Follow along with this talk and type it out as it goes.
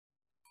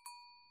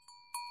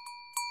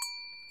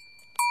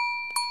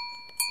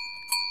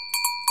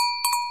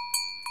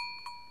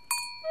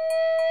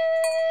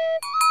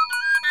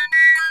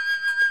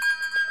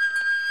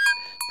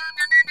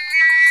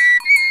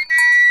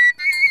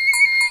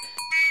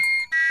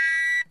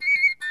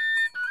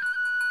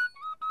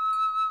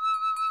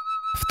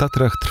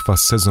Tatrach trwa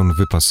sezon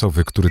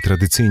wypasowy, który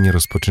tradycyjnie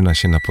rozpoczyna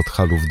się na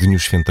Podhalu w dniu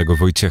Świętego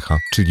Wojciecha,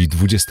 czyli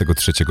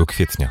 23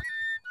 kwietnia.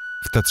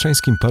 W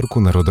Tatrzańskim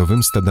Parku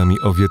Narodowym stadami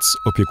owiec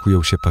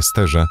opiekują się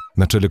pasterze,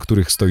 na czele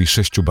których stoi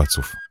 6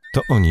 baców.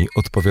 To oni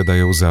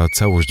odpowiadają za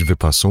całość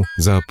wypasu,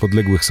 za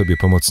podległych sobie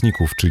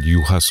pomocników, czyli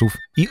juchasów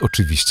i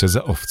oczywiście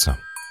za owca.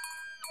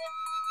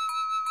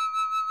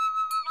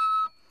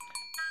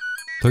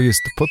 To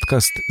jest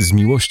podcast z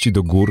miłości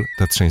do gór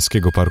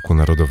Tatrzańskiego Parku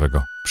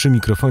Narodowego. Przy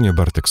mikrofonie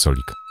Bartek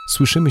Solik.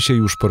 Słyszymy się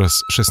już po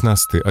raz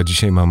 16, a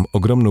dzisiaj mam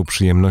ogromną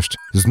przyjemność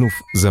znów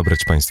zabrać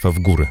Państwa w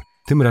góry.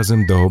 Tym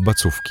razem do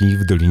Bacówki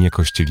w Dolinie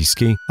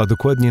Kościeliskiej, a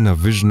dokładnie na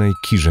wyżnej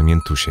Kirze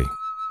Miętusiej.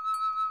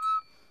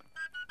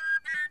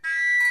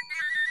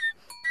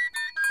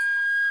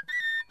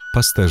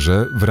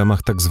 Pasterze w ramach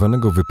tak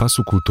zwanego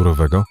wypasu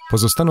kulturowego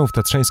pozostaną w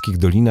tatrzańskich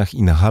dolinach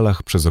i na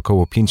halach przez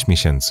około 5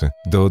 miesięcy,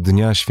 do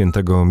dnia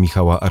świętego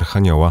Michała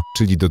Archanioła,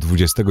 czyli do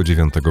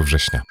 29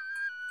 września.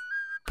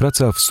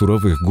 Praca w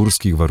surowych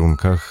górskich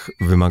warunkach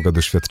wymaga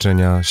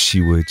doświadczenia,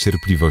 siły,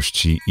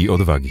 cierpliwości i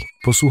odwagi.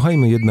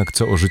 Posłuchajmy jednak,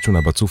 co o życiu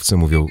na Bacówce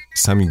mówią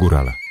sami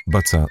górale.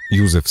 Baca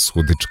Józef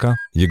Słodyczka,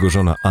 jego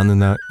żona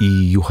Anna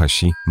i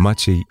juchasi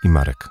Maciej i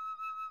Marek.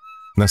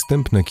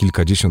 Następne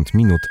kilkadziesiąt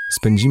minut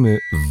spędzimy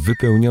w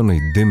wypełnionej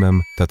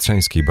dymem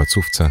tatrzańskiej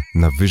Bacówce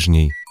na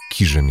wyżniej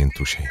Kirze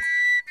Miętusiej.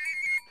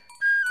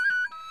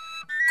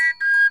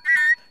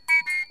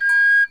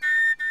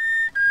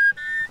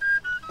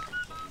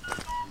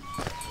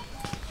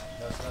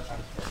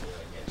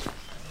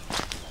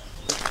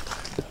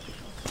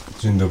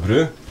 Dzień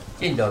dobry.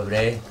 Dzień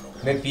dobry.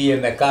 My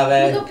pijemy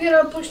kawę. My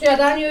dopiero po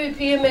śniadaniu i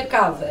pijemy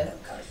kawę.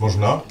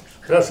 Można?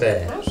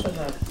 Proszę. Proszę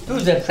bardzo. Tu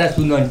chcę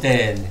przesunąć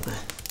ten.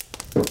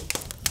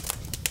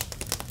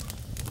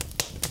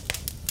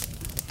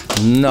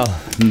 No,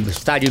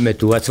 wstaliśmy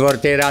tu o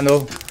 4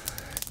 rano.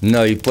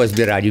 No i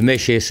pozbieraliśmy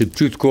się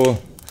szybciutko.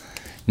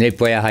 No i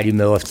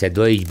pojechaliśmy owce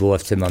doić, bo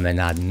owce mamy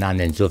na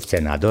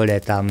nędzowce na dole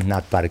tam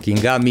nad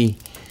parkingami.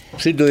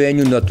 Przy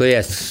dojeniu no to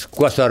jest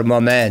kłosor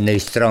mamy, no i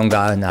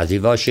strąga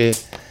nazywa się.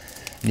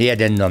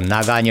 Jeden nam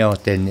naganiał,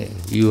 ten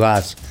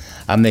juchas,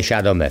 a my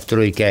siadamy w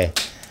trójkę.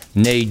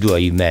 No i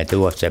doimy, te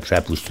owce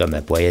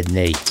przepuszczamy po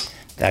jednej.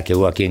 Takie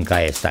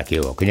okienka jest,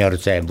 takie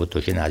okniorce, bo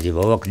to się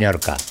nazywa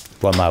okniorka.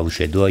 Pomału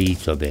się doi,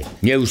 co by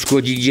nie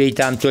uszkodzić jej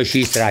tam coś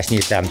i strasznie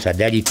tam trzeba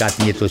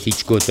delikatnie to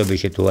siczko, co by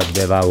się tu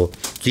odbywało.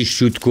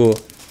 Czyściutko,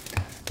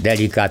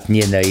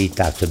 delikatnie, no i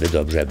tak, co by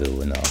dobrze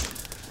było, no.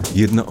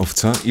 Jedna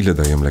owca ile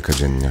daje mleka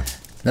dziennie?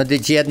 No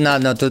tyć jedna,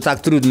 no to tak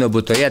trudno,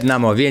 bo to jedna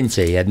ma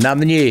więcej, jedna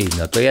mniej,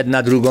 no to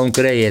jedna drugą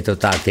kryje, to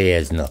takie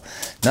jest, no.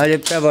 No ale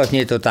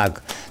przeważnie to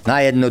tak,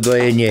 na jedno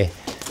dojenie,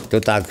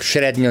 to tak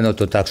średnio, no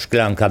to tak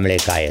szklanka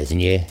mleka jest,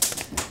 nie?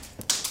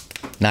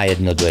 Na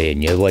jedno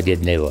dojenie, od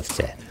jednej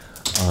owce.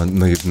 A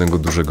na jednego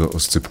dużego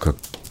oscypka,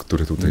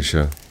 który tutaj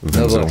się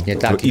wędzą, No właśnie,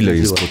 to taki ile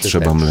jest duży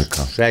potrzeba oscypek.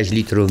 mleka? 6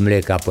 litrów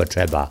mleka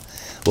potrzeba,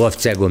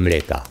 łowcego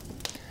mleka.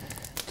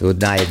 Tu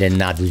na jeden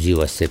naduzi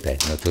oscypek,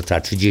 no to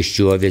trzeba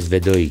 30 owiec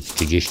wydoić,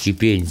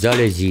 35,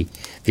 zależy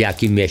w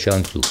jakim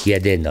miesiącu,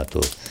 kiedy, no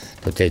to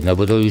też, no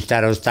bo to już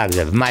teraz tak,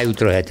 że w maju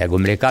trochę tego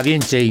mleka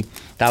więcej,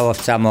 ta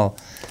owca ma,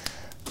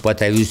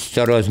 potem już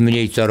coraz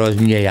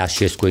mniej, aż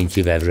się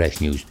skończy we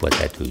wrześniu, już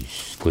potem to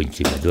już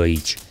skończymy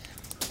doić.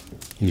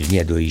 Już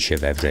nie doi się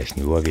we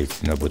wrześniu owiec,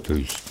 no bo to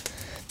już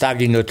tak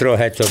no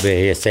trochę, co by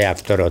jeszcze jak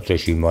wtoro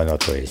coś imo, no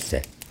to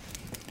jeszcze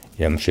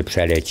ją się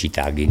przeleci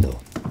tak i no.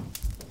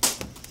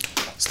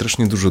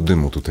 Strasznie dużo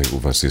dymu tutaj u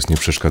was jest. Nie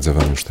przeszkadza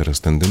wam już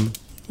teraz ten dym?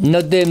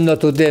 No dym,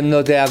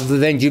 no to jak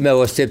wywędzimy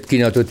osypki,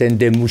 no to ten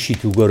dym musi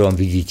tu górą,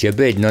 widzicie,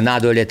 być. No na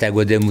dole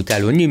tego dymu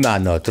telu nie ma,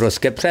 no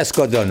troszkę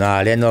przeszkodzono,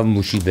 ale no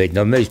musi być.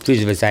 No my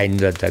przyzwyczajeni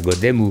do tego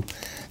dymu,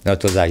 no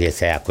to zaś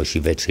się jakoś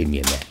i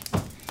wytrzymiemy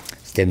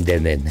z tym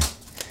dymem.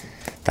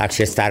 Tak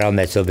się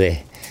staramy, co by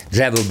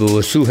drzewo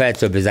było suche,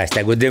 co by zaś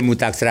tego dymu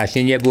tak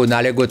strasznie nie było, no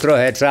ale go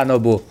trochę trzeba, no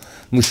bo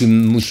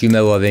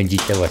musimy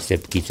łowędzić te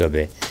osypki, co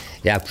by,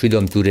 jak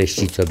przyjdą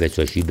turyści, co by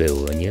coś i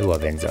było, nie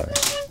łowędzone.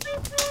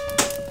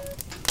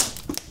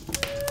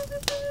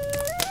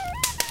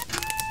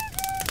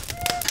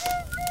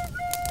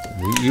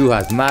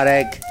 Juchas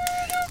Marek,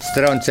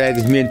 strączek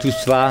z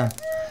miętustwa,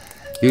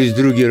 już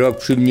drugi rok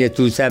przy mnie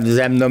tu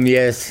ze mną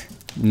jest.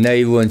 No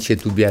i on się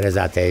tu bierze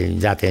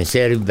za ten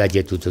ser,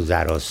 będzie tu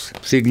zaraz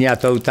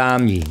przygniatał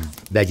tam i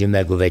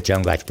będziemy go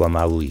wyciągać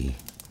pomału i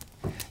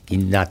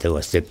na te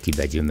osypki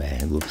będziemy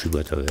go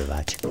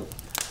przygotowywać.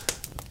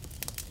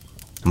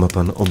 Ma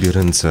pan obie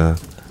ręce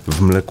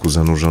w mleku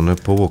zanurzone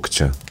po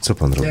łokcie. Co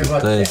pan robi?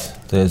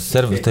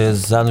 To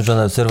jest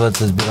zanurzona serwa,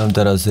 co zbieram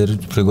teraz ser,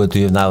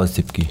 przygotuję na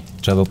osypki.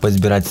 Trzeba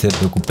pozbierać ser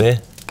do kupy.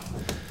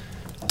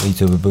 I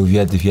co by był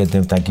w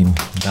jednym takim,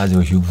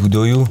 nazywa się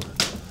wodoju.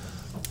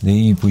 No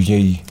i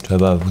później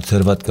trzeba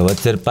serwatkę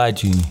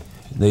odczerpać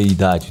i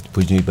dać.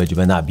 Później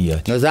będziemy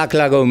nabijać. No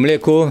zaklagał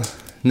mleku,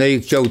 no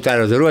i chciał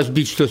teraz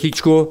rozbić to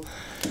siczko,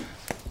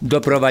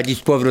 doprowadzić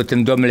z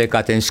powrotem do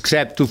mleka ten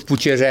skrzep tu w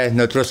pucierze,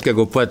 no troszkę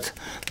go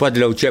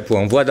podlał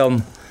ciepłą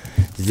wodą,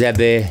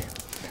 żeby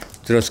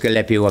troszkę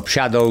lepiej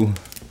obsiadał.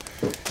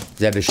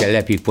 żeby się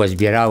lepiej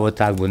pozbierało,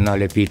 tak, bo no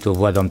lepiej to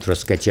wodą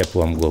troszkę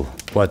ciepłą go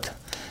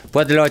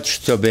podlać,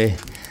 co by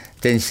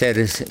ten ser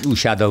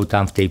usiadał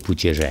tam w tej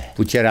pucierze.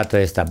 Puciera to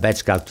jest ta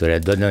beczka, która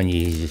do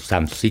niej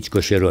tam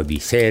wszystko się robi.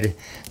 Ser,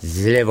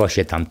 zlewa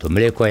się tam to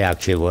mleko,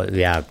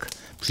 jak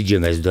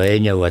przyjdziemy z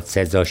dojenia,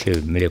 odsedza się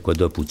mleko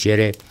do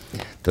puciery.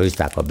 To jest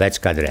taka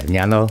beczka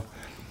drewniana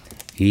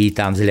i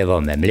tam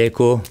zlewamy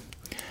mleko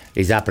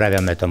i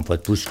zaprawiamy tą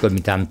podpuszczką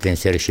i tam ten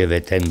ser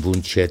się, ten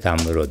bunt się tam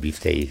robi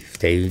w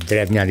tej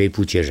drewnianej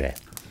pucierze.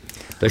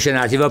 To się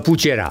nazywa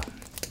puciera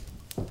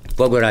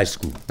po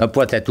góralsku. No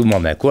potem tu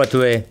mamy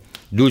kotły,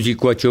 duży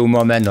kocioł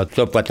mamy, no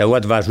to potem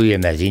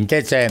odważujemy z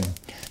intece,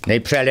 no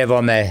i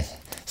przelewamy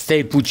z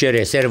tej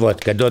puciery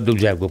serwotkę do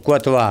dużego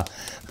kotła,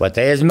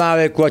 potem jest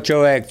mały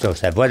kociołek, co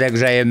sobie wodę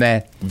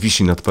grzejemy.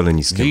 Wisi nad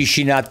paleniskiem.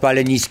 Wisi nad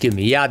paleniskiem.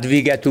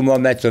 Jadwigę tu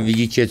mamy, co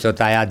widzicie, co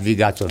ta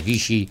jadwiga, co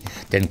wisi,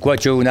 ten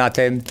kocioł na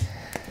tym.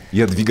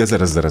 Jadwiga,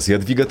 zaraz.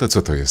 Jadwiga to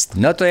co to jest?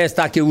 No to jest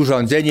takie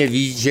urządzenie,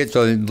 widzicie, co,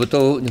 bo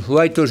to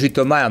łajtorzy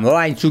to mają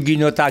łańcugi,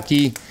 no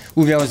taki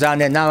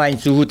uwiązane na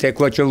łańcuchu te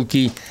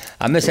kociołki,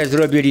 a my se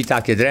zrobili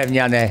takie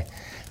drewniane,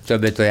 co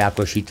by to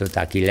jakoś i to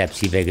taki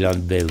lepszy wygląd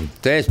był.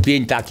 To jest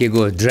pień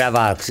takiego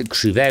drzewa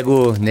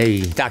krzywego, no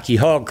i taki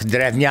hok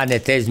drewniany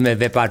też my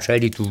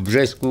wypatrzyli tu w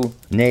Brzesku,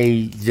 no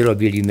i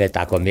zrobiliśmy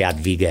taką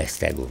jadwigę z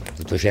tego.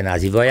 To się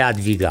nazywa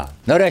jadwiga.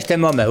 No resztę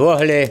mamy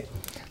łochle,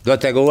 do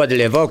tego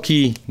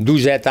odlewoki,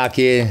 duże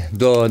takie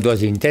do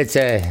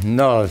zintece,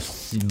 no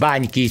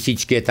bańki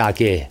siczkie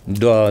takie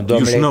do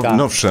już mleka.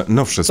 Nowsze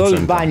To sprzęty.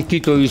 już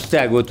bańki, to już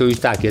tego, to już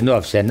takie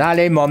nowsze, no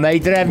ale mamy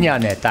i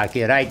drewniane,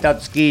 takie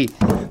rajtocki,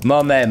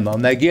 mamy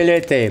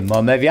gielety,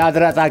 mamy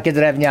wiadra takie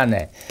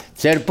drewniane,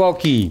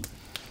 cerpoki,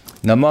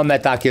 no mamy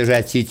takie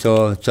rzeczy,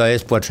 co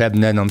jest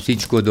potrzebne nam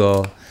siczku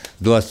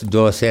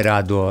do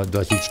sera,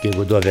 do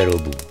siczkiego, do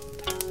wyrobu.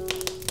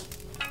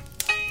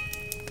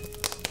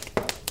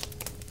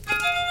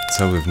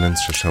 Całe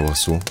wnętrze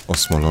szałasu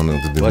osmolone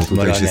od dymu.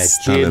 Osmolone, Tutaj się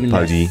stale ciemne.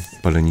 pali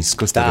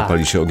palenisko, stale Tak.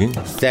 pali się ogień.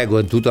 Z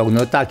tego tutaj,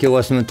 no takie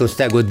to z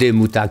tego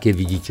dymu takie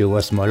widzicie,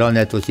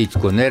 osmolone to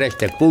wszystko, no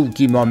resztę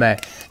półki mamy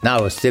na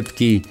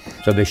osypki,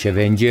 żeby się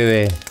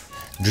wędziły.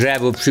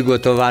 Drzewo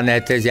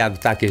przygotowane też jak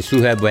takie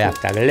suche, bo jak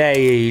tak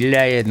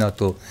leje, no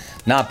to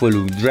na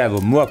polu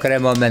drzewo mokre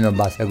mamy, no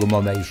bo tego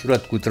mamy i w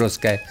środku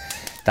troszkę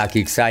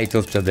takich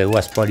sajtów, żeby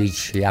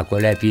ospolić jako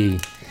lepiej.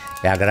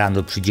 Jak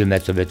rano przyjdziemy,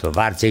 sobie to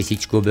warcej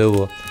sićko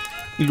było.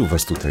 Ilu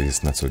was tutaj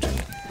jest na co dzień?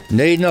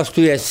 No i nos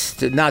tu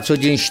jest na co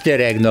dzień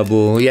 4, no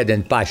bo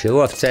jeden pasie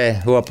owce,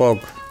 chłopok,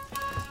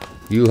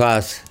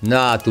 Juchas,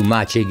 no a tu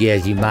Maciek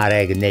jest i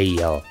Marek, no i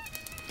ja.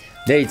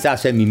 No i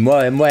czasem i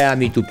moja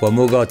mi tu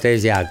pomogła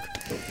też jak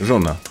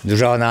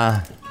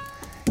żona,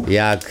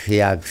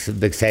 jak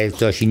by sobie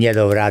coś nie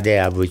dał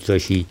rady, albo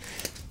coś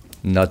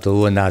no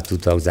to ona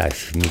tutaj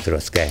zaś mi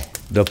troszkę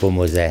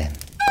dopomoże.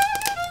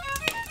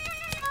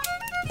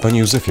 Panie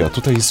Józefie, a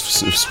tutaj jest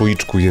w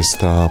słoiczku jest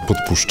ta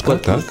podpuszczka,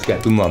 tak? Podpuszczkę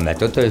tu mamy,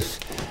 to jest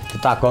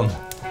taką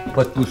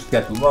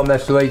podpuszczkę tu mamy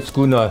w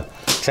słoicku, no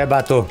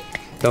trzeba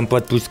tą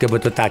podpuszczkę, bo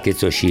to takie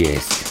coś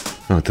jest.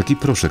 No, taki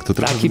proszek, to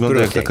trochę Taki wygląda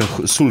proszek. jak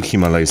taka sól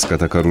himalajska,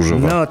 taka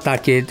różowa. No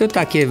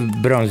takie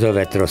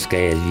brązowe troszkę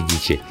jest,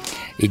 widzicie.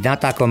 I na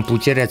taką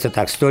pucierę, co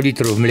tak 100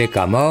 litrów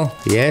mleka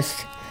jest,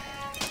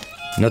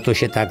 no to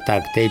się tak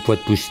tej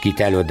podpuszczki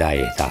telo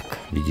daje, tak,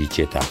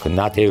 widzicie, tak.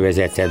 Na tej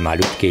łyżeczce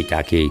malutkiej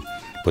takiej,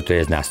 bo to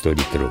jest na 100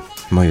 litrów.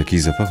 Ma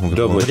jakiś zapach? Mogę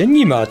Do powiedzieć? wody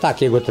nie ma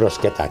takiego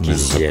troszkę takiego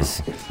Bez zapachu.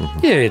 jest.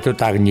 Nie, to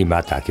tak nie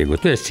ma takiego,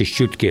 to jest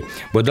czyściutkie,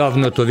 bo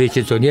dawno to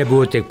wiecie co, nie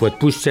było tych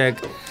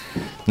podpuszczek,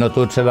 no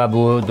to trzeba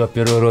było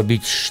dopiero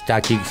robić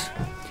takich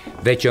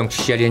wyciąg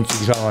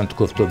ścielęcych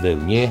żołądków to był,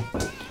 nie?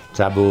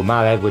 Trzeba było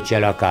małego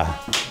cielaka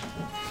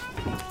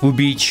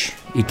ubić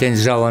i ten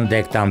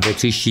żołądek tam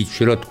wyczyścić w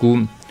środku,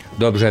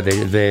 dobrze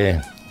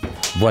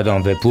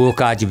wodą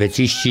wypłukać,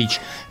 wyczyścić,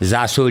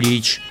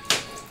 zasolić,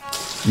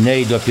 no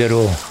i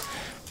dopiero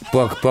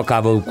po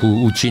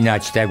kawałku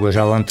ucinać tego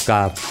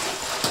żołądka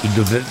i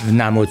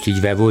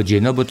namocić we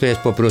wodzie, no bo to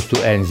jest po prostu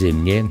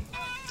enzym, nie?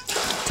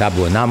 Trzeba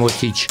było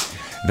namocić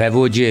we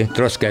wodzie,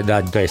 troszkę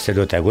dać jeszcze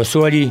do tego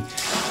soli,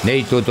 no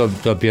i to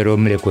dopiero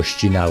mleko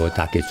ścinało,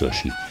 takie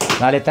coś.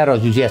 No ale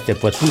teraz już jest te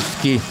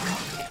podpustki,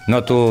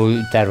 no to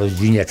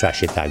teraz nie trzeba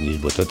się tak już,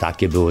 bo to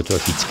takie było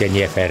troszeczkę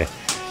nie fair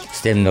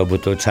z tym, no bo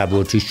to trzeba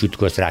było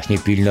czyściutko strasznie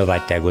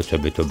pilnować tego, co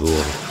by to było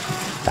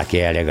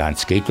takie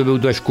eleganckie. I to był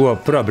dość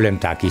problem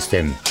taki z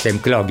tym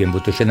klogiem, bo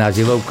to się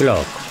nazywał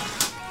klog.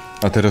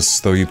 A teraz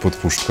stoi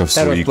podpuszczka w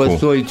Teraz słoiku. po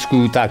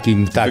słoiczku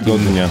takim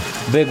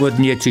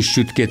wygodnie,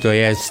 czyściutkie to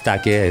jest,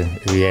 takie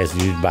jest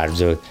już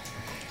bardzo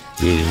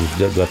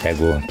do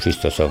tego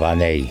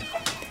przystosowane. I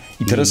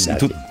teraz,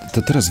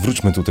 to teraz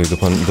wróćmy tutaj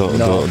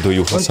do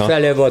Juchasa. On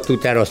przelewa tu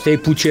teraz tej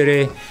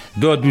puciery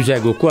do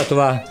dużego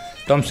kotła,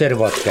 tą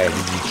serwotkę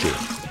widzicie.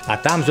 A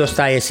tam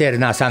zostaje ser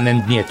na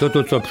samym dnie,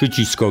 to co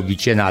przyciskał,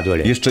 widzicie, na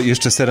dole.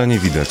 Jeszcze sera nie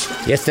widać.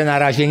 Jeszcze na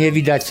razie nie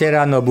widać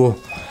sera, no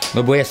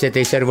bo jeszcze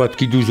tej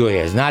serwotki dużo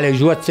jest. No ale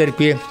już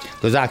odcerpię,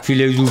 to za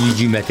chwilę już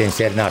uwidzimy ten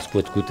ser na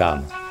spodku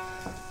tam.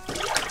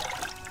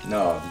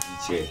 No, widzicie.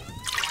 widzicie.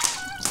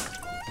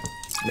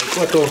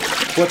 No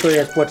po to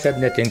jest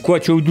potrzebny ten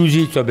kocioł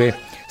duży, co by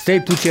z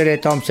tej puciery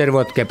tą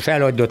serwotkę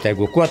przelać do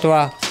tego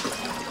kotła.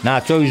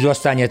 Na co już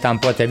zostanie tam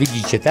potem,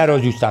 widzicie,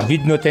 teraz już tam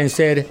widno ten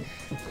ser.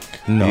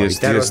 No,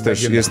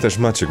 jest też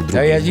Maciek drugi.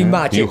 To jest i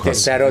Maciek,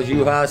 Juchas. teraz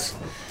Juchas.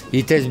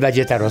 I też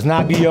będzie teraz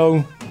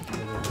nabijał.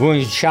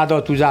 On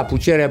siada tu za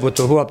pucierę, bo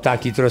to chłop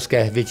taki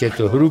troszkę, wiecie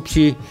co,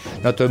 grubszy.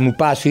 No to mu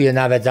pasuje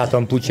nawet za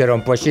tą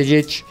pucierą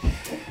posiedzieć.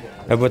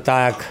 No bo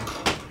tak,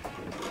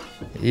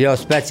 ja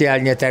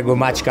specjalnie tego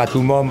Maćka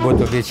tu mam, bo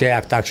to wiecie,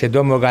 jak tak się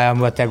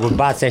domagają o tego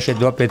bacę, się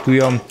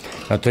dopytują,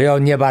 no to ja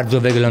nie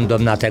bardzo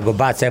wyglądam na tego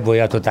bacę, bo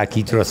ja to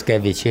taki troszkę,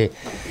 wiecie,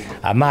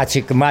 a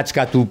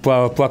Maćka tu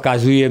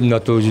pokazuję, no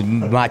to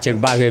Maciek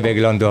bardziej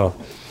wygląda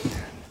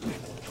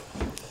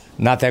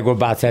na tego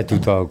bacę tu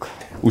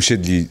tak.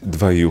 Usiedli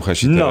dwaj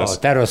Juchasi teraz. No,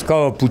 teraz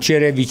koło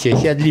puciery,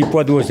 widzicie, siedli,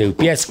 podłożył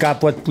pieska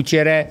pod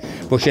pucierę,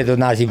 bo się to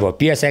nazywa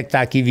piesek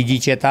taki,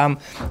 widzicie tam,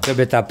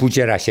 żeby ta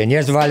puciera się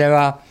nie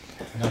zwalała.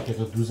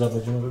 Jakiego duza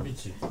będziemy robić?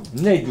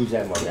 No i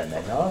duże możemy,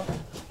 no.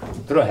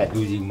 Trochę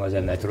duży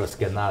możemy,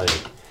 troszkę mały.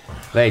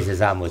 Wejdzie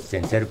zamoc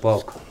ten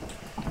serpok.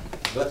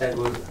 Do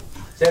tego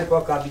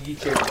serpoka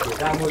widzicie, będzie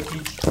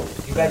zamocić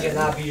i będzie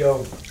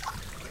nabijał.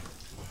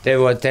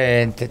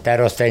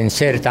 Teraz ten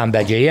ser tam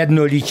będzie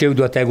jedno liczył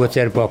do tego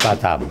serpoka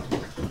tam.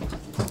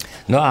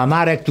 No a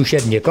Marek tu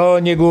siednie koło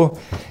niego,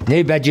 no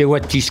i będzie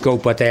odciskał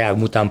potem, jak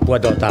mu tam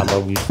poda tam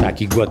już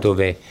taki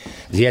gotowy,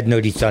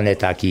 zjednolicony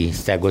taki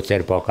z tego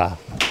serpoka.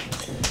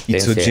 I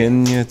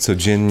codziennie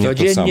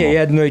to samo.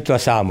 Jedno i to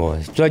samo.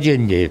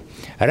 Codziennie.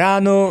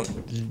 Rano,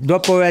 do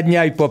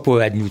południa i po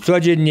południu.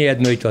 Codziennie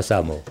jedno i to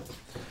samo.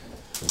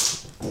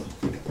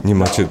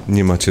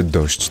 Nie macie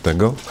dość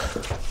tego?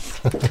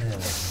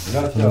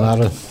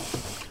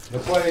 No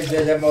powiedz,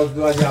 że ma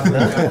odgładzia.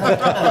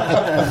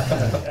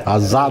 A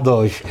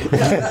zadość.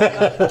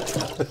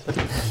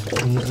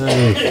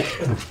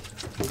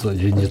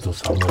 Codziennie to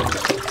samo.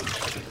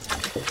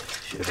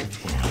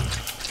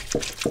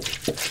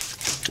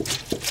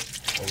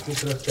 Tu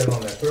troszkę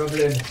mamy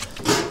problem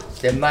z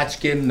tym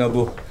Maćkiem, no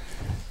bo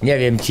nie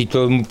wiem, czy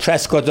to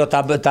przeszkodza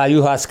ta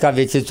Juchaska,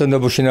 wiecie co, no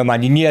bo się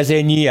ani nie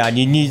zeni,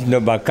 ani nic,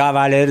 no bo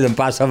kawaler, no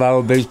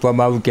pasowałoby już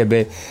pomału,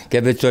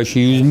 kiedy coś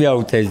już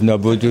miał też, no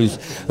bo tu już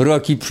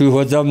roki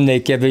przychodzą,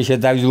 kiedy się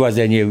tak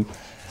złazenił.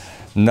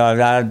 No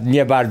a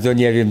nie bardzo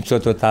nie wiem, co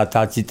to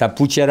ta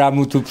puciera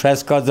mu tu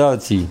przeszkodza,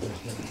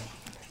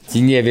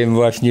 ci nie wiem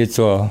właśnie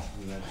co.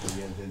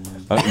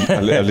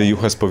 Ale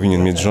Juchas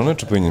powinien mieć żonę,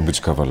 czy powinien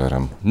być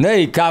kawalerem? No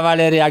i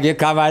kawaler, jak jest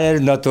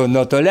kawaler,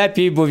 no to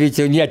lepiej, bo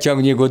wiecie, nie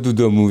ciągnie go do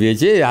domu,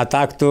 wiecie, a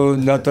tak to,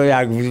 no to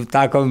jak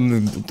taką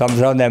tą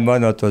żonę ma,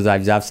 no to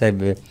zawsze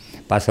by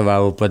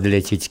pasowało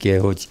podlecieć,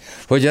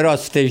 choć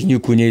raz w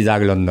teźniku nie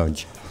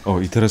zaglądnąć. O,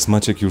 i teraz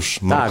Maciek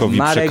już Markowi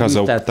Marek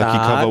przekazał już taki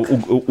kawał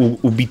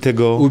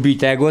ubitego...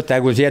 Ubitego,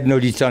 tego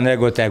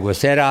zjednoliconego tego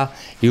sera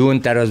i on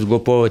teraz go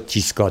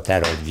poodciska,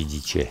 teraz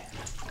widzicie.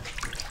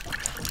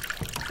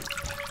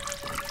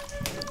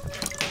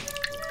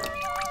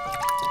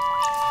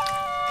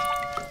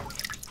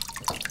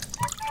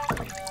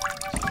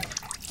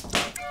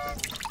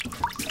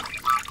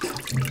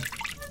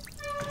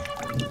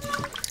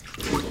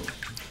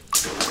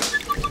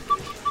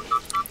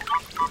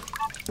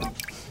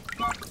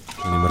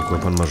 Panie Marku, a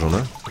pan ma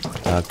żonę?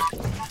 Tak.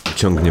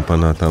 Ciągnie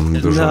pana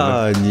tam do żony?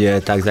 No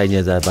nie, tak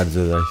nie za bardzo.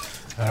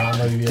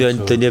 Rano i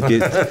wieczór.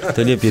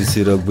 To nie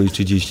pierwszy rok, bo już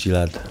 30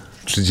 lat.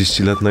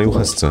 30 lat na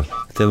Juchasce.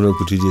 W tym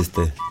roku 30.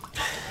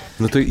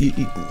 No to i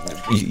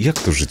jak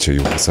to życie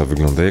Juchasa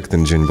wygląda? Jak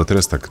ten dzień? Bo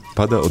teraz tak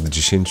pada od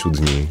 10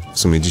 dni. W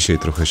sumie dzisiaj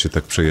trochę się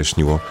tak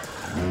przejaśniło.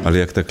 Ale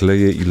jak tak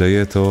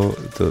leje, to...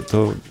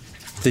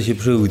 To się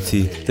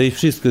przyuci. To jest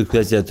wszystko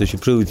kwestia, to się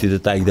przyuci do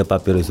tak do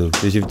papierosów.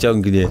 To się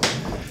wciągnie.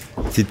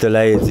 Ci to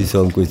leje, ci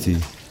sąku, ci.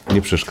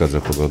 Nie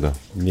przeszkadza pogoda.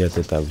 Nie,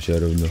 to tam się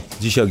równo.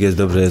 Dzisiaj jest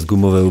dobrze, jest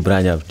gumowe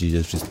ubrania, dziś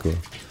jest wszystko.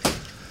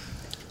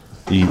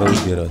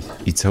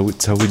 I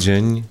cały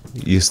dzień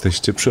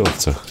jesteście przy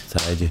owcach.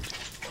 Cały dzień.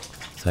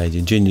 Cały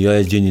dzień. Ja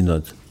jest dzień i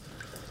noc.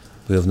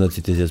 Bo ja w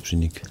nocy też jest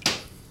przynik.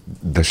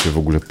 Da się w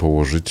ogóle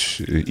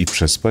położyć i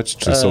przespać?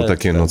 Czy są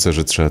takie noce,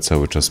 że trzeba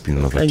cały czas A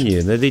pilnować?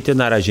 nie, no i to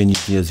na razie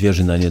nic nie,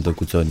 zwierzyna nie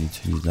dokuca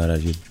nic.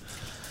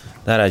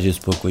 Na razie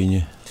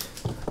spokojnie.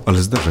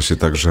 Ale zdarza się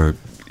tak, że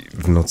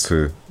w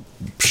nocy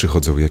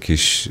przychodzą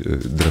jakieś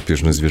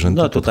drapieżne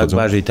zwierzęta? No to podchodzą? tak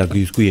bardziej tak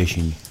już ku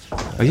jesieni.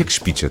 A jak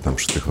śpicie tam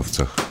przy tych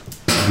owcach?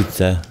 W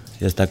budce.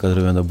 Jest taka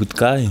zrobiona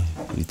budka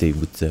i tej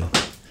budce.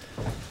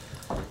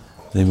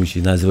 No i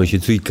musi, nazywa się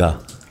cujka.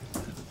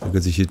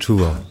 Tego co się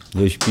czuwa.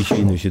 Nie śpi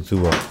świnu się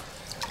czuwa.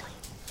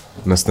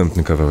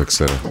 Następny kawałek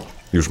sera.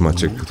 Już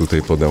Maciek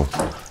tutaj podał.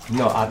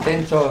 No a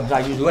ten, co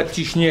jak już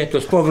odciśnie,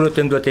 to z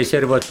powrotem do tej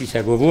serwotki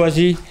se go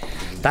włoży,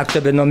 tak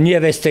sobie no nie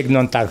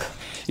wystygną tak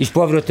i z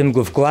powrotem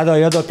go wkłada,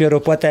 ja dopiero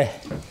potem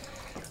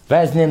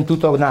wezmę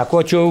tutaj na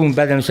kocioł,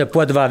 będę się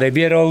po dwa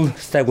wybierał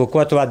z tego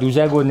kotła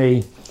dużego, no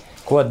i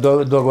kład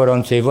do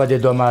gorącej wody,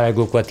 do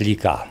małego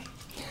kotlika.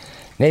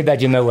 No i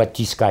będziemy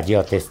odciskać,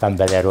 ja też tam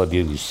będę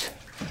robił już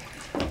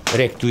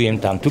rektuję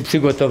tam. Tu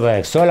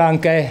przygotowałem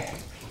solankę,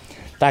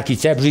 taki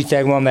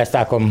cebrzycek mamy z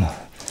taką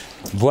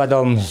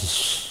wodą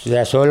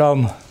ze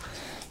solą.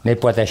 No i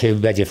potem się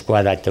będzie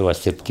wkładać te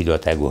osypki do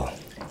tego.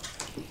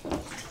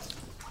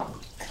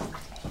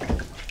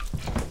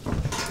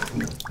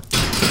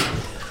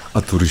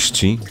 A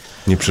turyści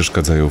nie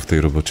przeszkadzają w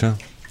tej robocie?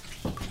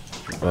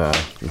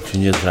 Czy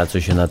nie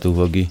zwraca się na to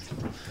uwagi?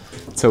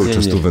 Cały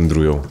czas tu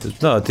wędrują.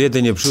 No, to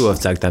jedynie przy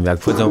łowcach tam, jak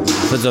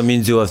wchodzą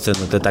między łowce,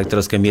 no to tak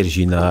troszkę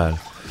mierzi, no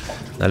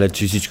ale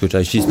ciściczku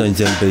trzeba ścisnąć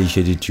zęby i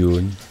siedzieć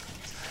ciuń.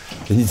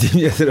 To nic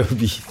im nie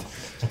zrobi.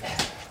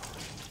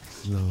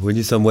 No,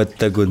 oni są od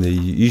tego, no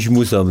i iść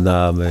muszą,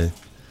 no a my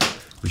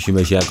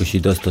musimy się jakoś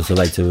i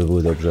dostosować, co by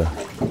było dobrze.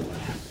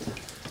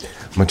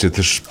 Macie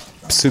też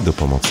psy do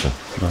pomocy.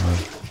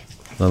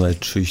 Mamy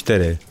 3,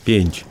 4,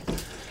 5.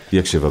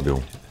 Jak się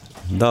wabią?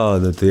 No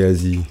to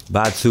jest i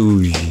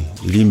Bacuś,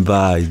 i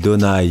Limba, i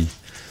Dunaj.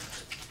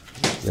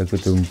 Jako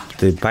to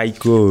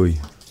Pajkuj,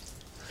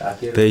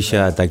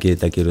 Pysia,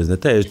 takie różne.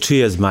 Też 3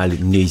 jest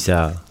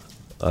mniejsza,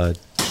 a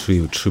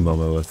 3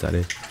 mamy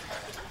stare.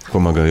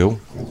 Pomagają?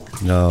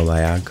 No, a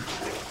jak?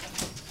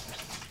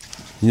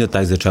 No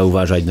tak, trzeba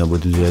uważać, no bo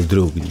tu jest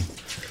dróg,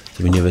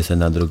 żeby nie wysę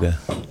na drogę.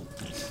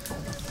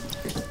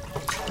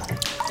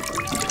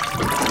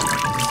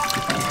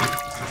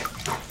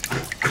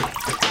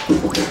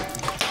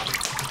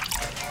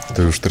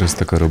 To już teraz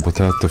taka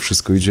robota, to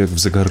wszystko idzie jak w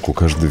zegarku.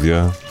 Każdy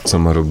wie, co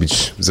ma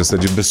robić. W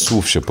zasadzie bez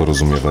słów się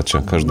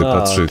porozumiewacie. Każdy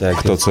patrzy, tak,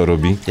 kto co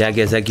robi. Jak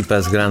jest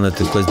ekipa zgrana,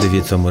 to każdy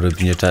wie, co ma robić.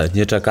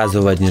 Nie trzeba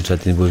kazować, nie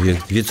trzeba tym, bo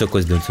wie co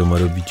każdy, co ma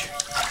robić.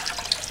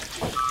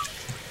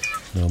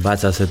 No,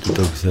 baca se tu,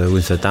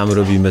 se tam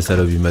robimy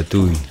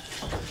tu.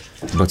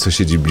 Baca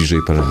siedzi bliżej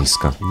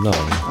paleniska. No.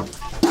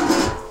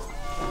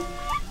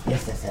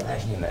 Jeszcze sobie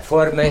weźmiemy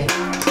formy.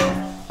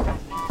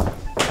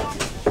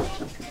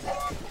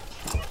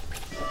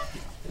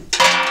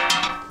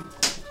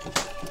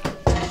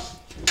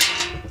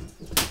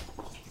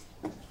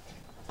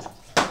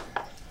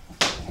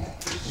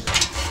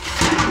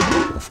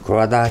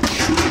 Wkładać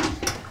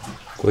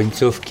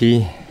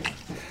końcówki,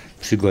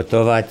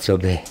 przygotować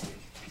sobie.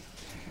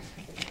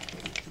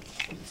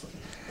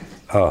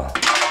 O,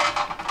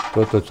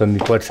 to co mi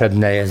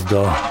potrzebne jest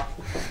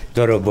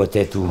do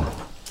roboty tu,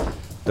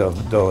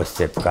 do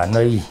oscypka.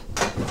 No i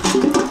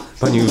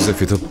Panie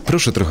Józefie, to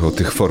proszę trochę o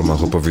tych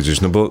formach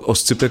opowiedzieć, no bo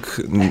oscypek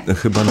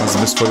chyba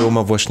nazwę swoją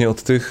ma właśnie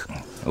od tych...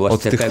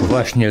 oscypek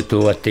właśnie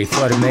tu od tej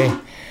formy,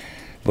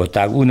 bo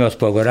tak u nas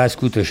po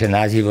góralsku to się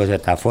nazywa, że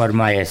ta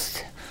forma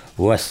jest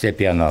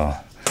oscypiona.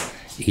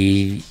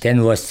 I ten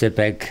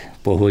oscypek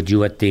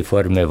pochodził od tej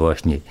formy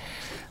właśnie,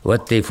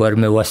 od tej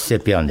formy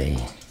oscypionej.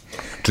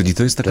 Czyli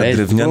to jest taka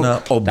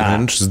drewniana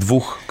obręcz z 2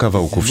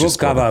 kawałków się składa. Z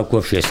 2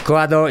 kawałków się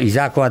składa i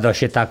zakłada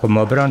się taką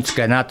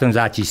obrączkę na tą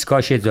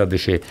zacisko się, żeby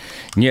się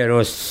nie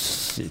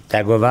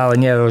roztegowało,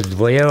 nie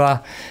rozdwoiła.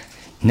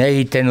 No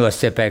i ten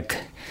oscypek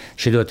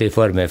się do tej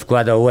formy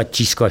wkłada,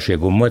 odcisko się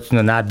go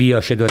mocno,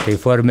 nabija się do tej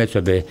formy,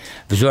 żeby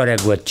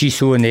wzorek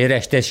odcisł, no i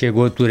resztę się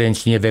go tu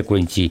ręcznie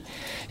wykończy.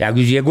 Jak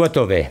już jest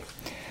gotowe,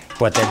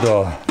 potem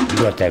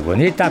do tego.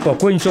 No i taka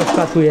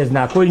końcówka tu jest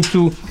na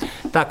końcu,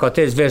 tako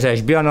to jest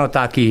wyrzeźbiono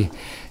taki,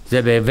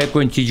 żeby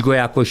wykończyć go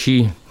jakoś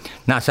i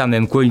na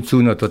samym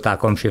końcu, no to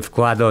taką się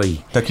wkłada i...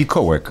 Taki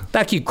kołek.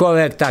 Taki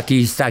kołek,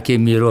 taki z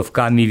takimi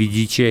rowkami,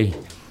 widzicie,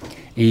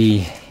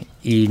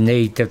 no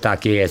i to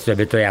takie jest,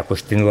 żeby to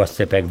jakoś ten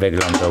oscypek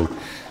wyglądał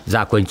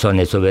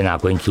zakończony, sobie na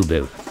końcu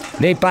był.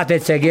 No i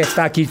patecek jest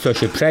taki, co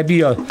się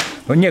przebija,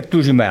 no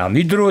niektórzy mają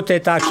i druty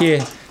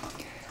takie,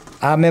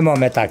 a my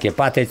mamy takie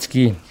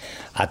patecki,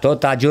 a to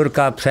ta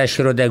dziurka przez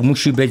środek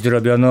musi być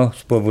zrobiona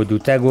z powodu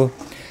tego,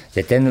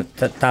 że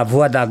ta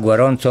woda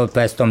gorąco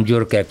przez tą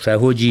dziurkę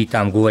przechodzi i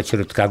tam go od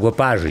środka go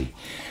parzy.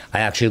 A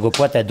jak się go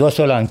potem do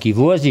solanki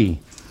włozi,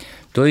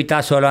 to i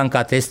ta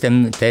solanka też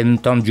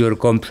tą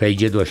dziurką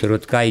przejdzie do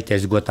środka i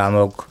też go tam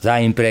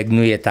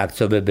zaimpregnuje tak,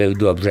 co by był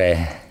dobrze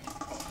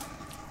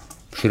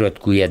w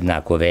środku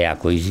jednakowe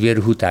jakoś. Z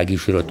wierchu tak i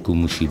w środku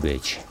musi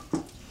być.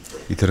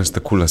 I teraz ta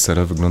kula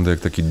sera wygląda jak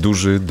taki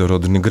duży,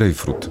 dorodny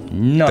grejpfrut.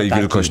 No, tej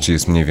wielkości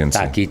jest mniej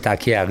więcej.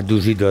 Taki jak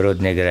duży,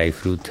 dorodny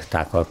grejpfrut,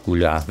 taka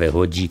kula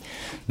wychodzi.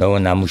 No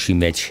ona musi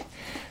mieć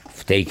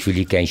w tej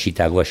chwili kęsi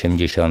tak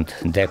 80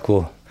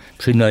 deku,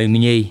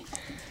 przynajmniej.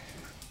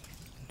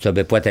 Co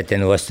by potem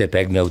ten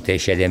oscypek miał te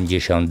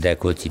 70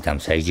 deku, czy tam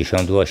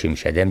 68,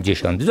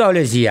 70,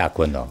 zależy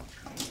jako no.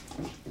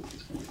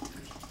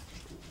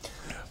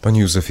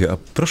 Panie Józefie, a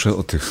proszę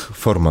o tych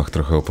formach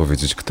trochę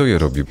opowiedzieć. Kto je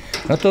robi?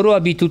 No to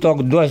robi tu to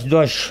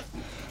dość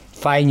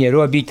fajnie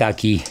robi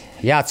taki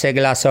Jacek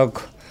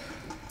Lasok.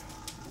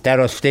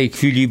 Teraz w tej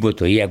chwili, bo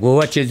to jego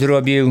ojciec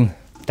zrobił,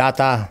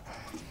 tata,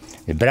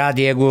 brat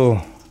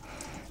jego,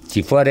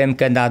 ci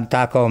foremkę na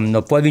taką,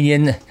 no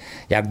powinien,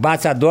 jak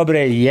baca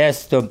dobre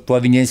jest, to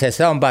powinien se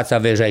sam baca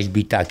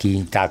wyrzeźbić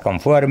taką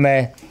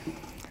formę,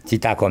 czy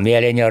taką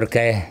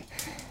jeleniorkę.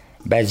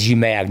 Bez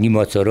zimy, jak nie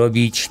ma co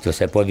robić, to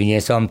se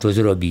powinien sam to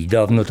zrobić.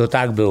 Dawno to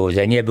tak było,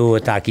 że nie było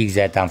takich,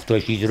 że tam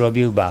ktoś i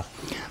zrobił,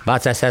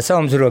 baca se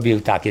sam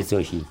zrobił takie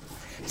coś.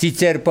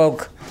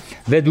 cerpok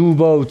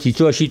wydłubał, ci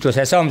coś i to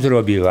se sam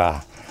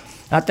zrobiła.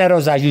 A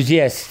teraz zaś już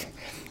jest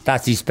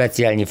tacy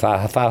specjalni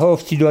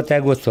fachowcy do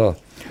tego, co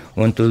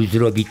on to już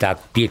zrobi tak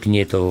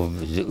pięknie, to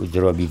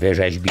zrobi,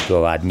 wyrzeźbi to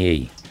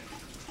ładniej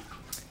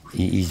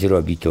i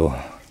zrobi to.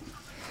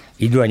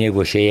 I do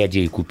niego się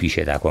jedzie i kupi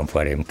się taką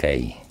foremkę.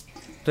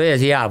 To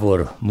jest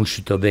jawor,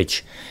 musi to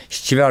być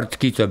z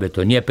ćwiartki, co by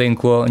to nie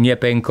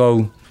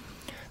pękło.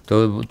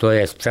 To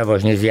jest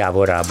przewoźnie z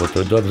jawora, bo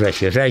to dobrze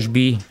się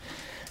rzeźbi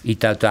i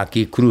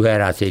takie kruche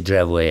raczej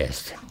drzewo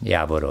jest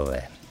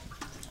jaworowe.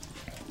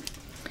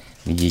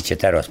 Widzicie,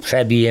 teraz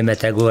przebijemy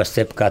tego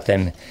oscypka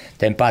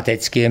tym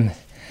pateckiem,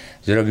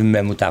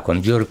 zrobimy mu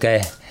taką dziurkę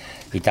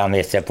i tam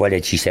jeszcze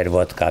poleci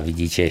serwotka,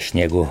 widzicie,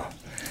 śniegu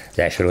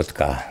ze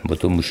środka, bo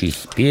tu musi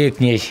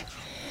pięknie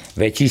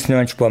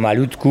wycisnąć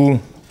pomalutku,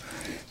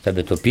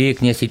 żeby to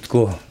pięknie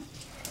sitko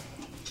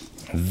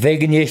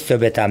wygnieść,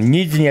 żeby tam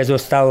nic nie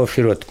zostało w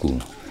środku.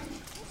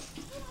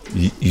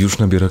 I już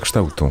nabiera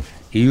kształtu.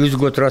 I już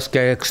go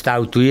troszkę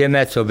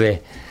kształtujemy, co by,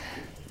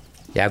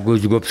 jak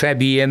już go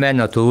przebijemy,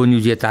 no to on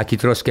już jest taki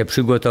troszkę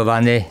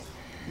przygotowany,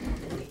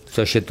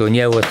 co się to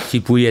nie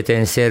odsypuje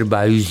ten ser,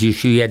 bo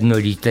już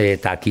jednolity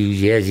taki już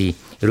jest i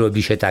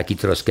robi się taki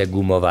troszkę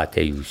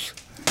gumowaty już.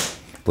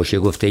 Bo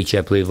się go w tej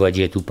ciepłej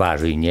wodzie tu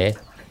parzy, nie?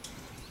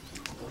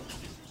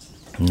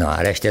 No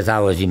a resztę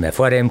założymy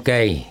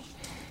foremkę i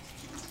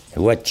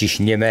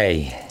odciśniemy.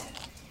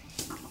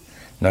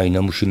 No i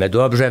no musimy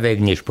dobrze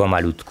wygnieść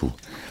pomalutku.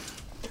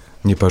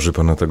 Nie parzy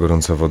pana ta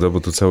gorąca woda, bo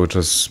tu cały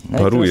czas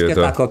paruje.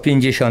 Troszkę tak o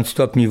 50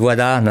 stopni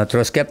woda, no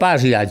troszkę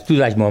parzy, a tu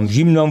zaś mam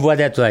zimną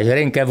wodę, tu zaś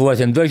rękę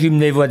włożę do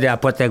zimnej wody, a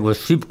potem go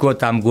szybko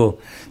tam go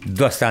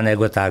dostanę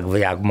go tak,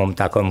 jak mam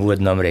taką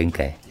chłodną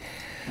rękę.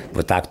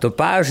 Bo tak to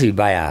parzy,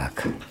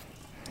 bajak.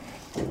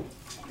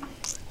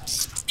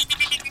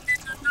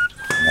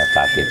 No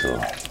takie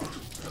to.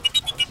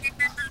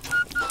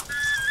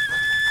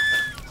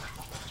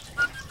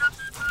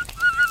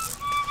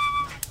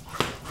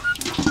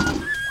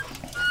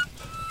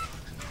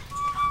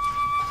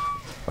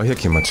 A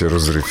jakie macie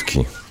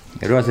rozrywki?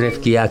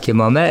 Rozrywki jakie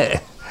mamy?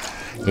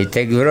 I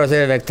tego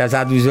rozrywek to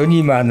za dużo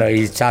nie ma, no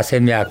i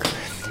czasem jak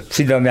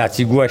przyjdą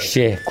jacy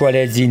goście,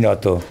 koledzy, no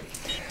to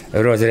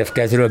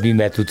rozrywkę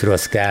zrobimy tu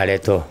troszkę, ale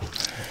to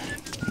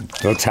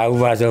trzeba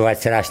uważać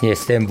strasznie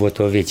z tym, bo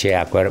to wiecie,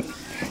 jak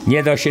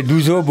nie da się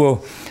dużo,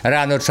 bo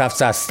rano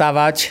trzeba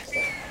wstawać,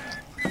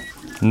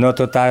 no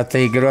to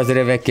tej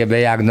rozrywek by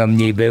jak no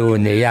mniej było,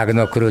 nie, jak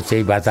no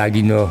krócej, bo tak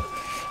no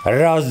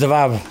raz,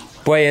 dwa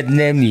po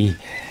jednym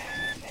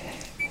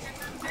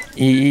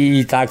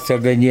i tak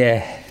sobie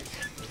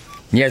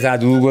nie za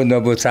długo,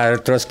 no bo trzeba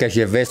troszkę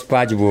się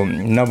wyspać, bo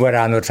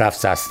rano trzeba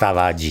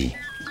wstawać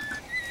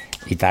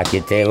i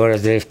takie te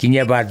rozrywki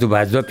nie bardzo,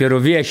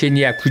 dopiero wiesień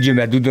jak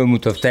chodzimy do domu,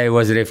 to w tej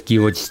rozrywki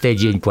choć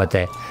tydzień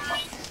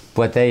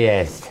potem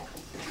jest.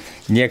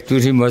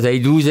 Niektórzy może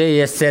i dłużej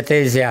jest, to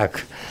jest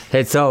jak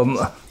co.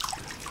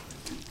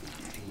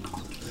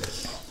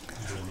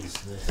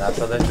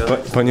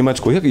 Panie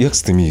Maćku, jak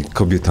z tymi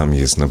kobietami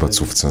jest na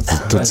Bacówce?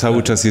 To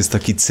cały czas jest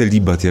taki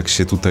celibat, jak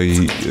się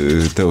tutaj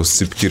te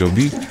oscypki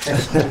robi?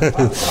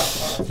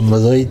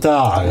 No i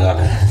tak,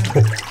 ale...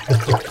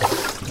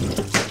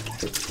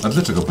 A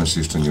dlaczego pan się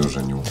jeszcze nie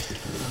ożenił?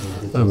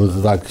 No bo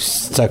to tak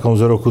z ceką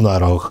z roku na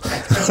rok.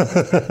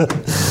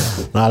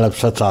 No ale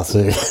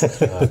przeczasy.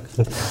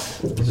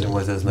 Że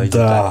może znajdzie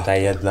Tak. ta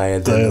jedna,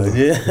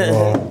 nie?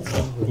 No.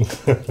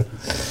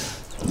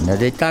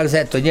 No i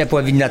także to nie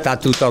powinna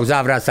tatu tak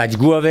zawracać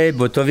głowy,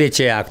 bo to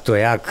wiecie jak to,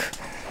 jak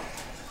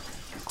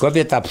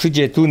kobieta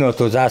przyjdzie tu, no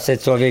to zawsze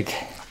człowiek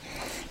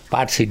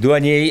patrzy do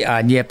niej,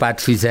 a nie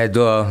patrzy się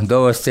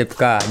do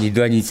oscypka, ani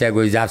do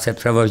niczego i zawsze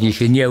przewoźnie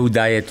się nie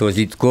udaje to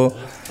zitko.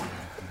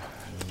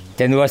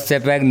 Ten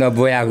oscypek, no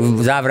bo jak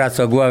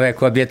zawraca głowę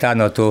kobieta,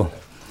 no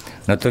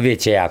to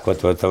wiecie jako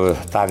to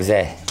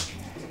także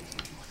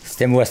z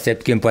tym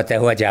oscypkiem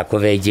potem chodzi, jako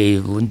wejdzie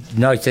i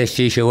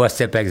najczęściej się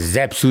oscypek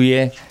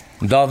zepsuje.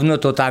 Dawno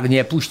to tak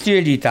nie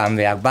puścili tam,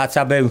 jak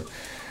baca był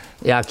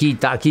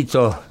taki,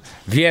 co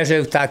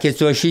wierzył w takie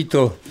coś i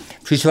to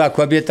przyszła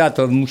kobieta,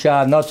 to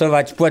musiała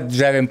nocować pod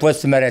drzewem, pod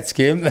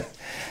Smereckim,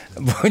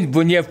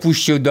 bo nie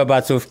wpuścił do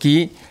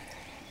Bacówki,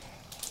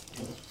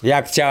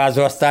 jak chciała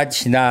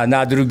zostać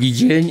na drugi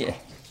dzień,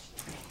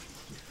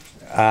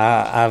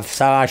 a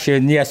wstała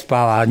się nie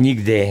spała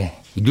nigdy.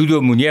 I do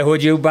domu nie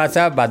chodził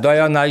baca, bo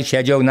dojona i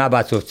siedział na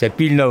Bacówce,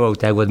 pilnował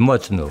tego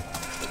mocno.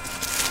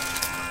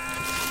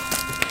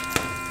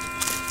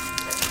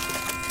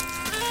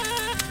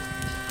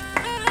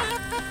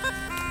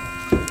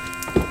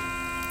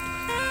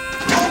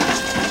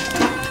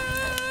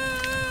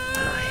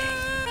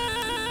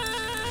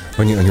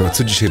 Pani Aniu, a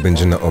co dzisiaj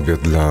będzie na obiad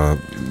dla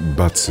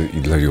Bacy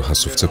i dla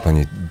Juchasów? Co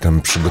pani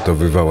tam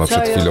przygotowywała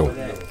przed chwilą?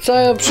 Co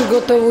ja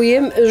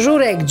przygotowuję?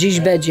 Żurek dziś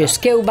będzie z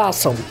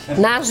kiełbasą.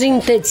 Na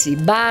zintycji.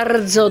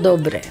 Bardzo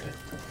dobre.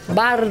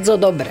 Bardzo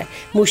dobre.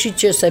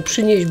 Musicie sobie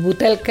przynieść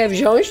butelkę,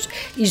 wziąć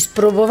i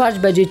spróbować,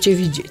 będziecie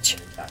widzieć.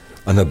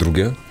 A na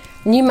drugie?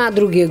 Nie ma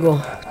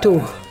drugiego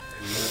tu.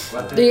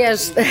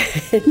 Jest,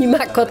 nie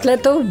ma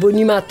kotletów, bo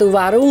nie ma tu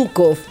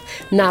warunków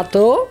na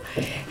to.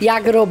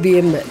 Jak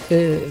robię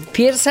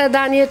pierwsze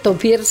danie, to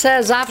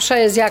pierwsze zawsze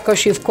jest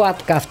jakoś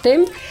wkładka w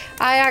tym,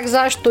 a jak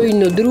zaś to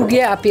inno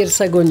drugie, a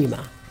pierwszego nie ma.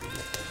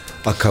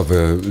 A kawę,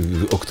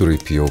 o której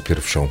piją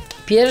pierwszą?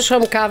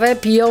 Pierwszą kawę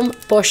piją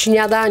po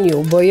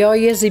śniadaniu, bo ja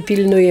jest i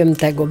pilnuję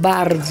tego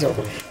bardzo.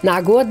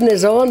 Na głodny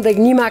żołądek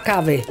nie ma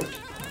kawy.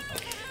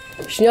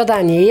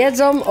 Śniadanie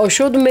jedzą o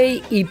 7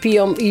 i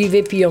piją i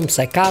wypiją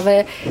se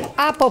kawę,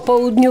 a po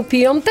południu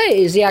piją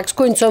też. Jak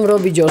skończą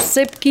robić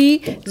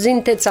osypki, z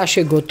intyca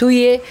się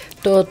gotuje,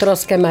 to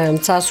troszkę mają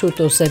czasu,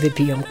 to se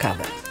wypiją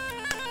kawę.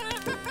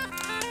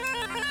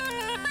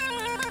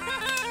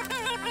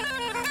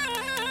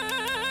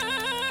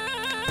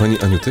 Pani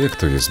Aniu, to jak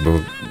to jest? Bo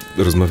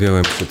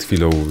rozmawiałem przed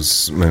chwilą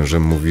z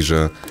mężem, mówi,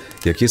 że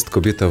jak jest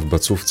kobieta w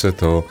bacówce,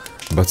 to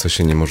baca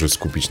się nie może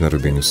skupić na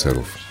robieniu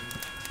serów.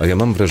 A ja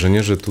mam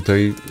wrażenie, że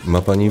tutaj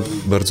ma pani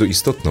bardzo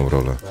istotną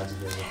rolę.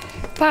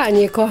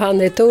 Panie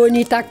kochane, to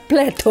oni tak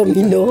pletą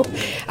mino.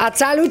 A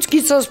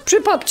caluczki, co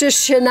przypatrzysz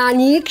się na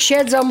nich,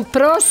 siedzą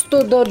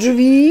prosto do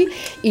drzwi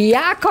i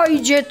jako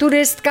idzie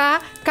turystka,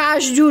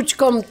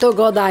 każdziuczką to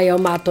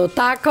gadają, a to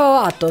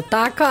tako, a to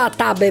tako, a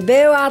ta by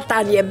była,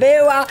 ta nie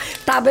była,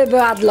 ta by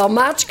była dla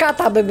Maćka,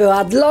 ta by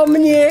była dla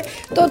mnie.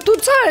 To tu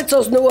całe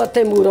co znowu o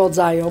tym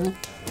urodzają.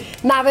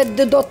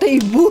 Nawet do tej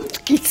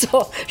budki,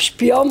 co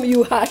śpią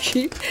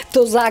juchasi,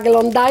 to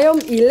zaglądają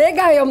i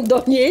legają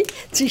do niej,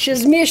 czy się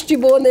zmieści,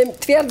 bo one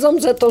twierdzą,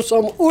 że to są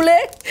ule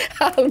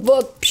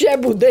albo psie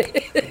budy.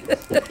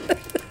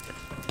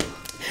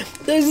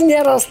 To jest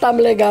nieraz tam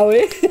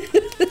legały.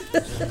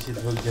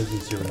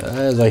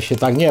 Zaś się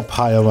tak nie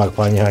pchają, jak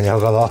pani Ania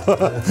gada.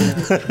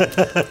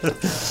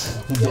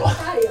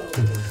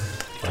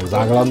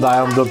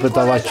 Zaglądają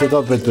dopytować, czy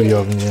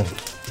dopytują mnie.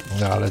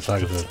 No ale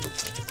także...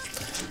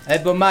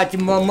 Bo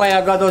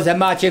moja gada, że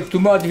Maciek tu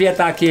ma dwie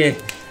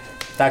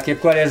takie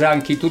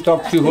koleżanki, tu to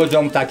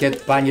przychodzą takie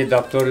panie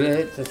doktor,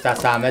 te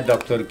same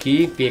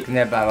doktorki,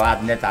 piękne,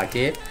 ładne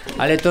takie,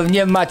 ale to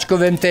nie w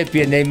Maćkowym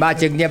typie, no i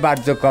Maciek nie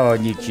bardzo koło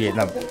nic się,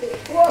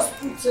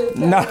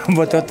 no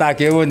bo to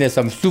takie one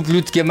są,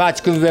 stuplutkie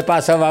Maćku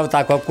wypasował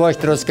taką kość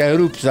troszkę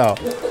hrubszo.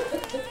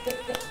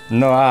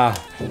 No a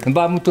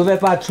chyba mu tu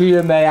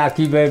wypatrujemy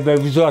jaki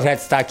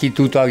wzorzec taki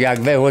tutaj,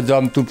 jak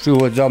wychodzą tu,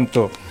 przychodzą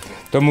tu.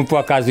 To mu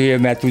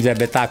pokazujemy tu,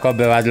 żeby tako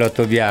była dla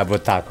tobie, albo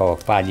tako,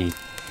 pani.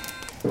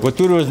 Bo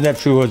tu różne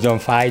przychodzą,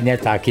 fajne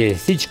takie,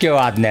 wszystkie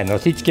ładne, no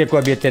wszystkie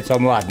kobiety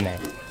są ładne.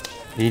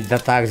 I to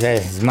także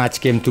z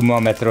Maćkiem tu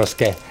mamy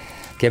troszkę,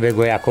 kiedy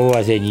go jako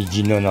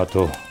łazenić, no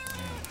tu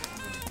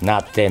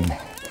nad tym.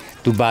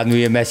 Tu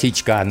banujemy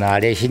wszystko, no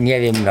ale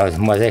nie wiem, no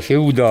może się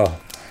uda.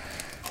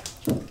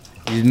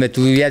 My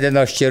tu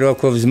 11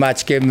 roków z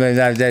Maćkiem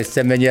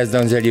chcemy nie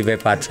zdążyli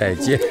wypatrzeć.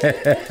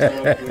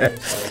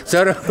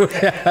 Co roku.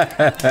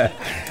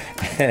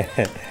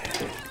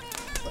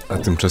 A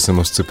tymczasem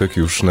oscypek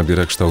już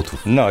nabiera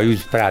kształtów. No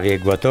już prawie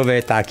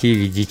gotowy taki,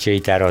 widzicie,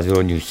 i teraz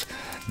on już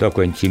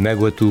dokończymy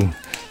go tu.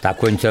 Ta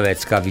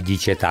końcóweczka,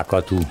 widzicie,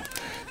 tako tu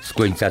z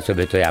końca, co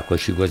by to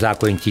jakoś go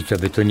zakończyć, co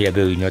by to nie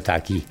był, no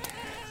taki.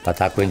 A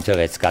ta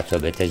końcóweczka, co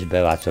by też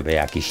była, co by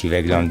jakiś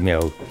wygląd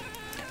miał.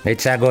 No i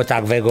trzeba go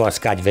tak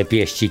wygłaskać,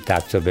 wypieścić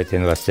tak, co by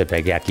ten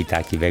oscypek jaki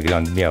taki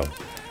wygląd miał.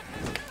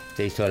 W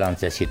tej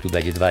solance się tu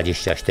będzie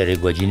 24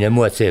 godziny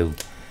mocył.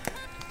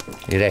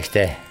 I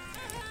resztę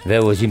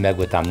wyłozimy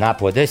go tam na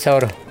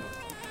podesor.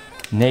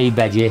 No i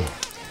będzie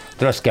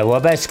troszkę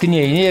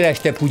łobesknie i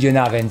resztę pójdzie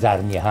na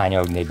wędzarnię.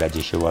 Haniok, no i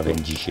będzie się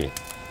łowędzi się.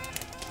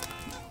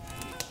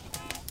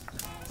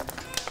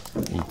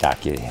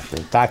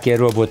 I takie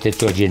roboty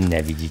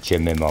codzienne, widzicie,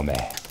 my mamy.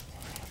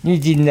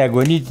 Nic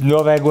innego, nic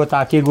nowego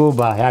takiego,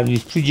 bo jak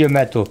już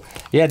przyjdziemy tu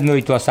jedno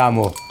i to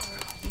samo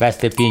bez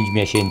te 5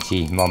 miesięcy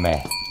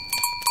mamy.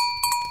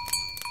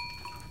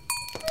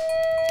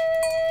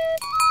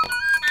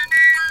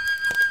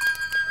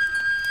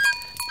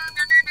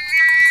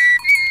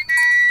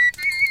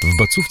 W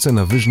Bacówce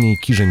na Wyżnej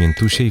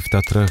Kirze-Miętusiej w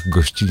Tatrach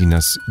gościli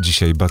nas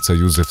dzisiaj baca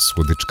Józef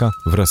Słodyczka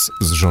wraz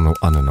z żoną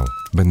Anną.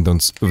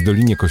 Będąc w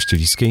Dolinie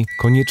Kościeliskiej,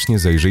 koniecznie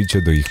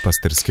zajrzyjcie do ich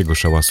pasterskiego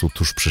szałasu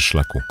tuż przy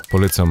szlaku.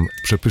 Polecam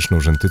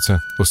przepyszną rzętycę,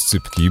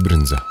 oscypki i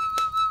brędzę.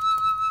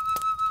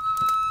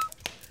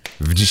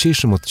 W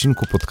dzisiejszym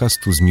odcinku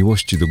podcastu Z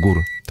Miłości do Gór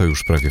to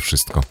już prawie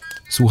wszystko.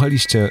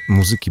 Słuchaliście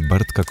muzyki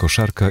Bartka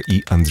Koszarka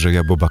i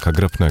Andrzeja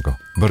Bobaka-Grapnego.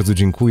 Bardzo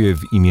dziękuję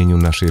w imieniu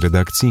naszej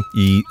redakcji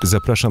i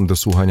zapraszam do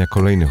słuchania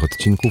kolejnych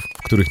odcinków,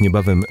 w których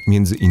niebawem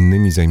między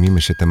innymi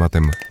zajmiemy się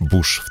tematem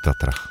burz w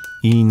Tatrach.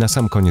 I na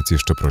sam koniec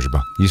jeszcze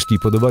prośba. Jeśli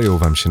podobają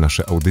Wam się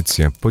nasze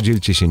audycje,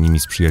 podzielcie się nimi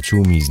z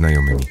przyjaciółmi i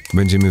znajomymi.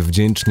 Będziemy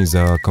wdzięczni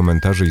za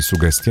komentarze i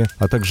sugestie,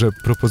 a także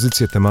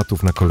propozycje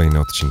tematów na kolejne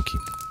odcinki.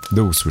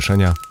 Do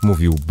usłyszenia,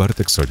 mówił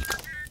Bartek Solik.